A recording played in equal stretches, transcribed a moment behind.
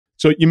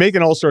So you make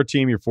an all-star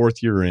team your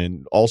fourth year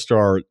in,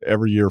 all-star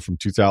every year from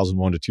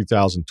 2001 to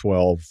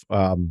 2012.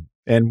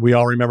 And we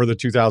all remember the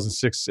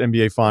 2006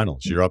 NBA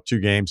Finals. You're up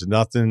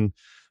 2-0.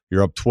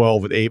 You're up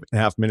 12 with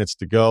 8.5 minutes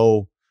to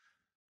go.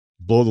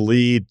 Blow the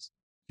lead.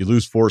 You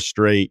lose 4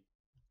 straight.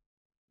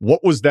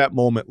 What was that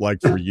moment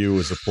like for you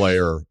as a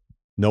player,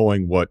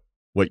 knowing what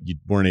you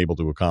weren't able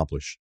to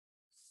accomplish?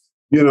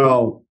 You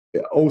know,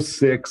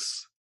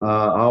 06,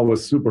 I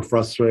was super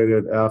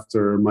frustrated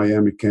after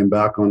Miami came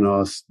back on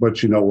us.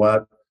 But you know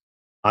what?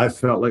 I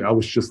felt like I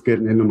was just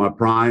getting into my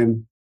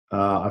prime.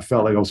 I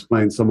felt like I was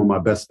playing some of my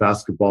best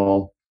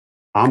basketball.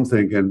 I'm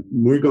thinking,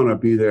 we're going to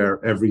be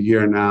there every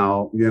year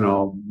now. You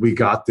know, we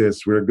got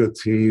this. We're a good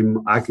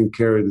team. I can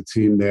carry the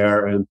team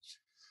there. And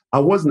I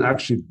wasn't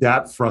actually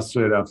that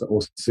frustrated after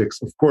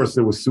 06. Of course,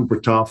 it was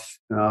super tough.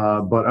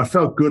 But I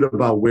felt good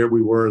about where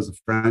we were as a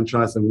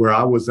franchise and where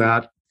I was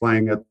at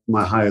playing at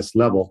my highest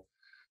level.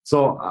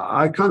 So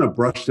I kind of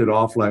brushed it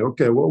off like,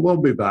 okay, well, we'll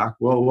be back.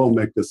 We'll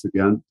make this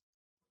again.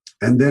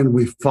 And then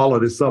we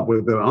followed this up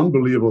with an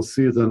unbelievable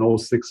season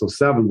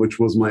 06-07, which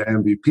was my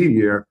MVP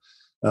year.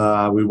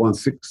 We won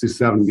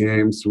 67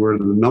 games. We're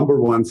the number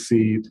 1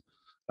 seed,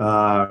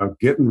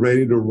 getting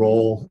ready to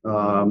roll.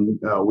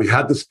 We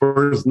had the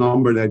Spurs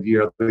number that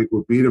year. I think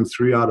we beat them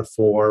 3 out of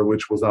 4,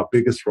 which was our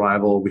biggest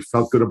rival. We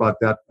felt good about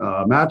that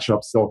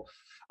matchup. So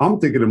I'm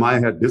thinking in my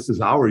head, this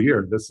is our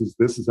year. This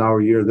is our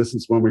year. This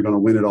is when we're going to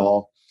win it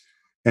all.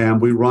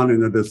 And we run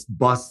into this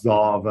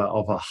buzzsaw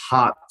of a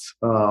hot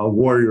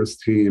Warriors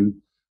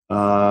team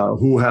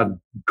who had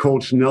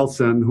Coach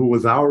Nelson, who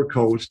was our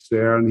coach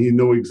there, and he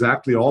knew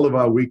exactly all of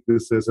our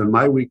weaknesses and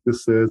my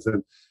weaknesses,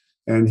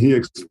 and he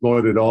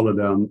exploited all of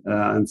them.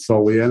 And so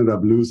we ended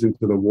up losing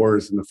to the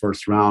Warriors in the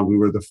first round. We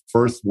were the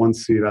first 1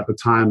 seed at the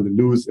time to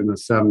lose in a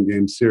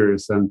 7-game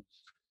series. And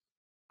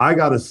I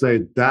got to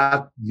say,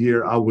 that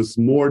year I was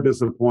more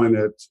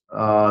disappointed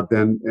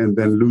than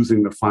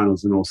losing the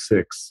finals in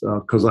 06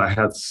 because I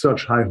had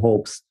such high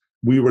hopes.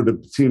 We were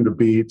the team to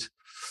beat.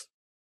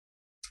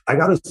 I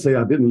got to say,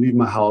 I didn't leave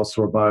my house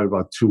for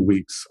about 2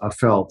 weeks. I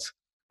felt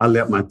I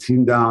let my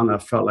team down. I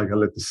felt like I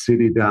let the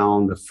city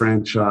down, the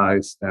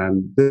franchise.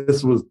 And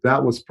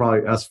that was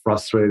probably as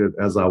frustrated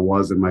as I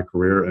was in my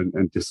career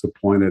and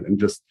disappointed and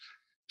just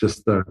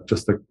a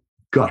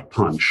gut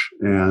punch.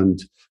 And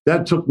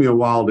that took me a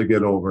while to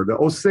get over.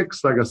 The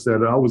 06, like I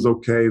said, I was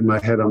okay in my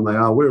head. I'm like,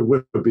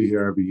 we'll be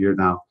here every year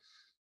now.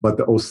 But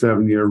the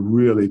 07 year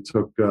really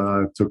took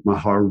my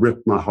heart,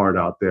 ripped my heart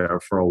out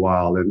there for a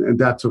while. And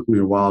that took me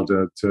a while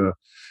to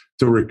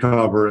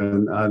recover.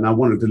 And I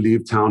wanted to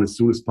leave town as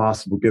soon as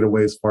possible, get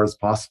away as far as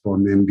possible.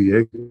 And the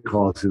NBA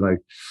calls, he's like,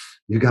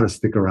 you got to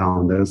stick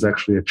around. There's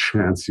actually a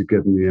chance you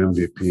get in the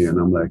MVP. And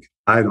I'm like,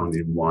 I don't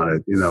even want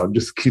it. You know,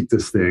 just keep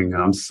this thing.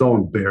 I'm so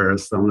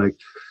embarrassed. I'm like,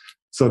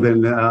 so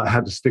then I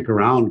had to stick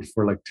around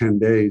for like 10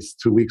 days,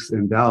 2 weeks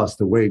in Dallas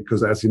to wait.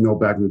 Because as you know,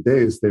 back in the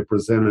days, they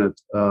presented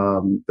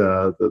the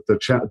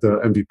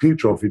MVP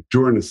trophy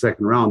during the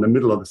second round, the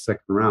middle of the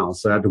second round.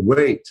 So I had to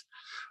wait.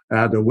 I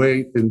had to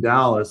wait in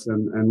Dallas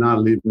and not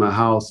leave my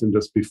house and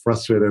just be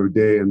frustrated every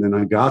day. And then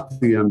I got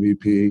the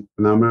MVP.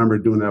 And I remember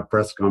doing that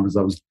press conference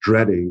I was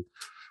dreading.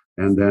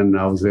 And then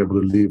I was able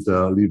to leave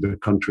the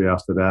country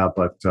after that.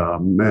 But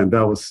man,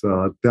 that was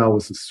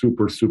a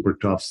super, super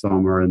tough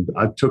summer. And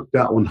I took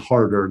that one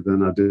harder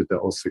than I did the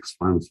 06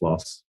 finals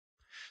loss.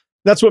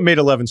 That's what made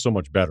 11 so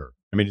much better.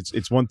 I mean,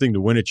 it's one thing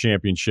to win a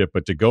championship,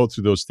 but to go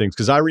through those things,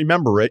 because I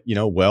remember it,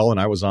 well, and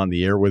I was on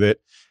the air with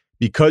it.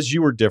 Because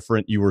you were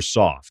different, you were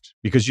soft.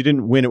 Because you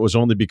didn't win, it was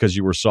only because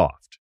you were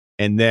soft.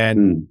 And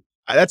then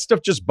that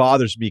stuff just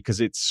bothers me because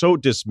it's so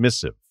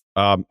dismissive.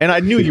 And I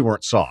knew you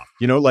weren't soft.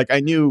 Like I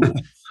knew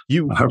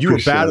you were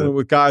battling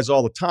with guys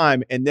all the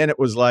time. And then it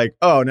was like,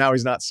 oh, now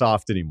he's not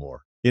soft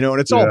anymore. And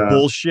it's all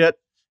bullshit.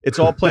 It's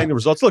all playing the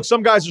results. Look,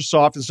 some guys are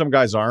soft and some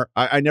guys aren't.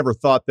 I never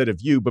thought that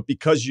of you. But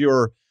because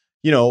you're,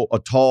 a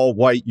tall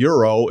white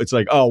Euro, it's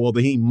like, oh, well,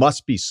 then he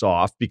must be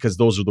soft because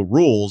those are the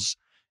rules.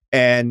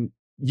 And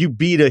you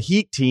beat a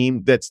Heat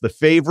team that's the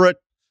favorite,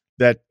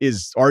 that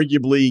is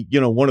arguably,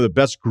 one of the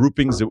best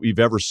groupings that we've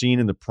ever seen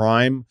in the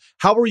prime.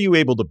 How were you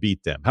able to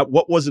beat them?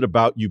 What was it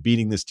about you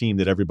beating this team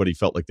that everybody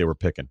felt like they were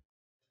picking?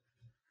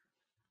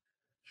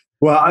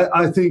 Well,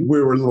 I think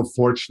we were a little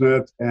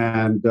fortunate,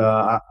 and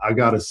I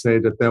got to say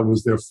that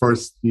was their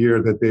first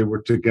year that they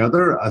were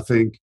together. I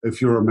think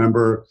if you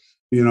remember,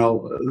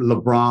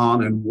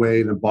 LeBron and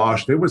Wade and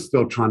Bosh, they were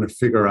still trying to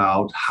figure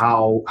out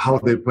how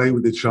they play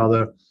with each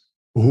other.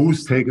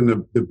 Who's taking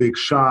the big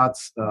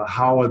shots?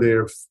 How are they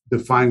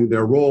defining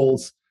their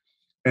roles?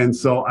 And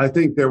so I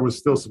think there was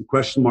still some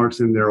question marks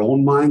in their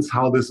own minds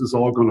how this is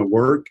all going to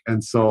work.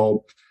 And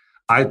so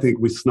I think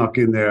we snuck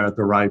in there at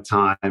the right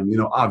time.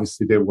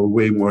 Obviously they were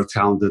way more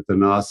talented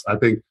than us. I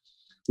think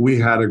we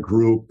had a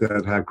group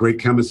that had great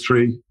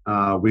chemistry.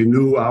 We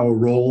knew our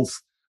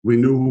roles. We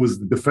knew who was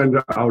the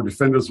defender. Our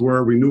defenders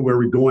were. We knew where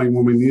we were going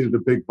when we needed a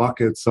big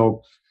bucket.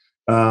 So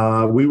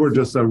we were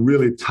just a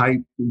really tight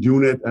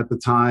unit at the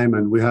time,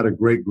 and we had a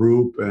great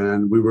group,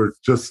 and we were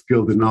just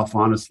skilled enough,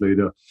 honestly,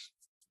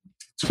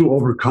 to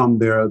overcome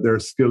their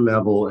skill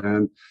level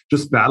and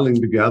just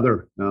battling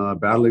together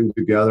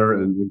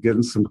and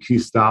getting some key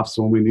stops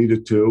when we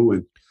needed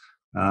to,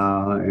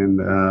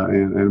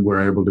 and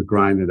we're able to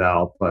grind it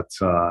out. But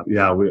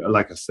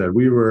like I said,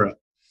 we were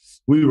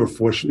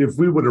fortunate. If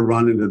we would have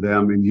run into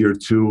them in year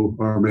 2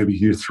 or maybe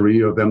year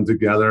 3 of them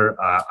together,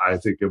 I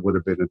think it would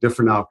have been a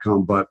different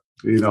outcome. But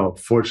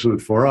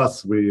fortunate for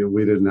us, we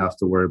didn't have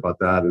to worry about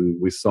that, and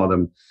we saw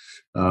them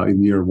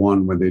in year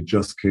 1 when they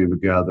just came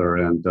together,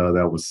 and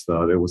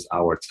it was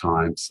our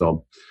time.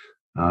 So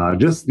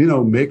just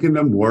making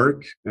them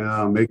work,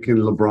 making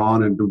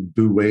LeBron and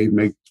do Wade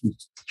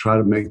try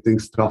to make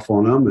things tough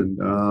on them,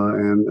 and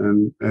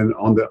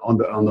on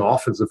the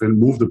offensive end,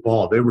 move the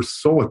ball. They were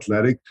so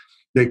athletic.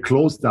 They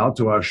closed out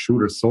to our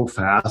shooters so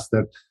fast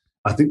that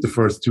I think the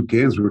first 2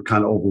 games we were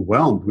kind of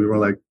overwhelmed. We were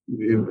like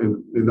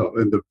in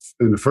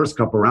the first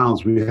couple of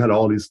rounds, we had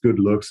all these good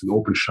looks and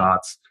open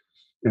shots,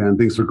 and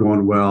things were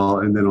going well.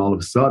 And then all of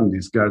a sudden,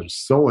 these guys were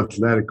so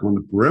athletic on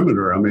the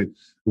perimeter. I mean,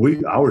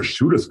 our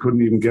shooters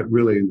couldn't even get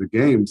really in the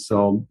game.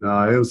 So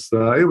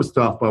it was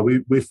tough, but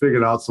we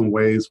figured out some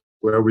ways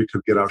where we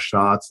could get our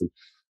shots,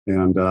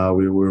 and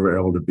we were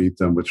able to beat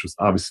them, which was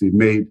obviously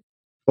made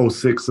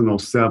 06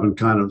 and 07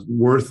 kind of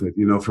worth it,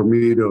 for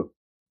me to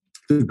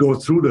go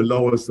through the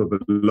lowest of the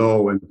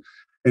low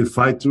and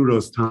fight through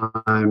those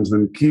times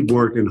and keep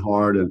working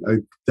hard.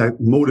 And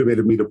that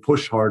motivated me to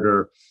push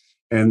harder.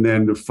 And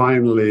then to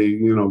finally,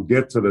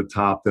 get to the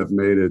top, that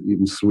made it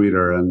even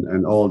sweeter.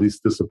 And all these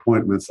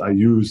disappointments I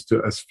used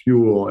as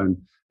fuel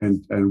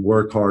and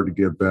work hard to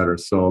get better.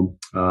 So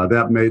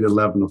that made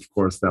 11, of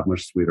course, that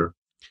much sweeter.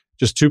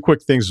 Just 2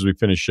 quick things as we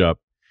finish up.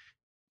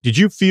 Did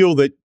you feel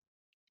that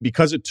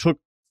because it took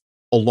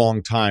a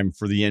long time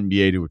for the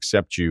NBA to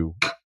accept you,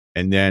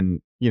 and then,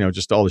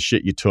 just all the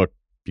shit you took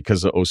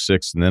because of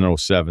 06 and then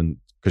 07,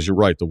 because you're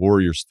right, the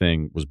Warriors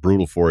thing was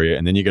brutal for you,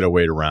 and then you got to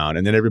wait around,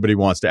 and then everybody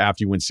wants to,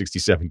 after you win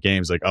 67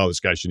 games, like, oh, this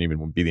guy shouldn't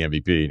even be the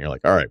MVP, and you're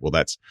like, all right, well,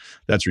 that's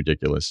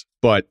ridiculous.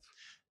 But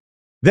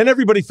then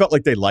everybody felt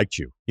like they liked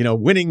you.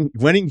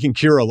 Winning can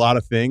cure a lot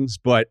of things,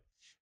 but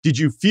did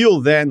you feel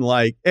then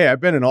like, hey,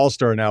 I've been an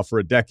all-star now for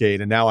a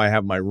decade, and now I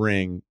have my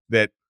ring,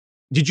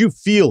 did you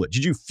feel it?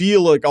 Did you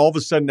feel like all of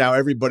a sudden now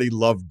everybody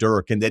loved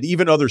Dirk, and that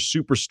even other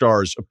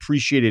superstars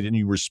appreciated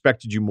and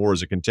respected you more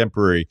as a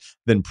contemporary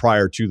than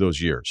prior to those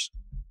years?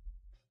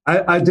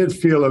 I did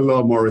feel a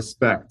little more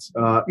respect,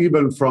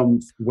 even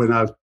from when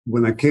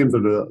I came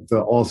to the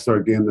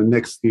All-Star game the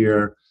next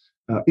year.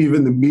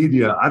 Even the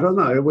media, I don't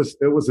know, it was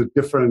a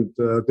different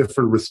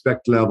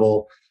respect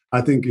level.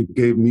 I think it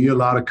gave me a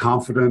lot of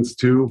confidence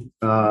too,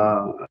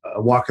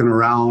 walking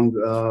around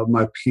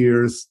my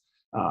peers.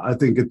 I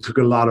think it took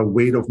a lot of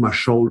weight off my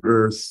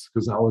shoulders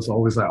because I was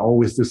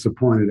always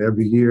disappointed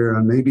every year,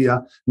 and maybe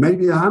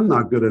I'm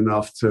not good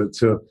enough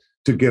to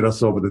get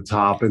us over the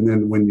top. And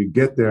then when you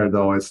get there,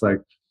 though, it's like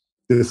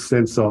this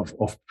sense of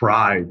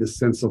pride, this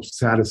sense of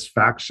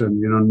satisfaction.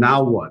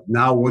 Now what?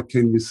 Now what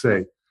can you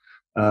say?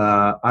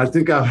 I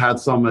think I've had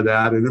some of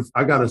that, and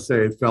I gotta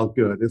say, it felt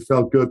good. It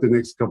felt good the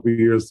next couple of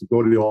years to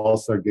go to the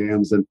All-Star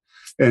games, and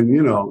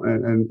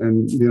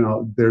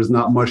there's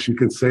not much you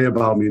can say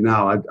about me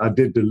now. I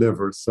did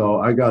deliver, so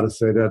I gotta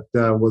say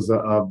that was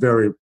a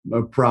very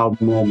proud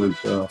moment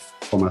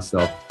for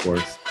myself, of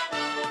course.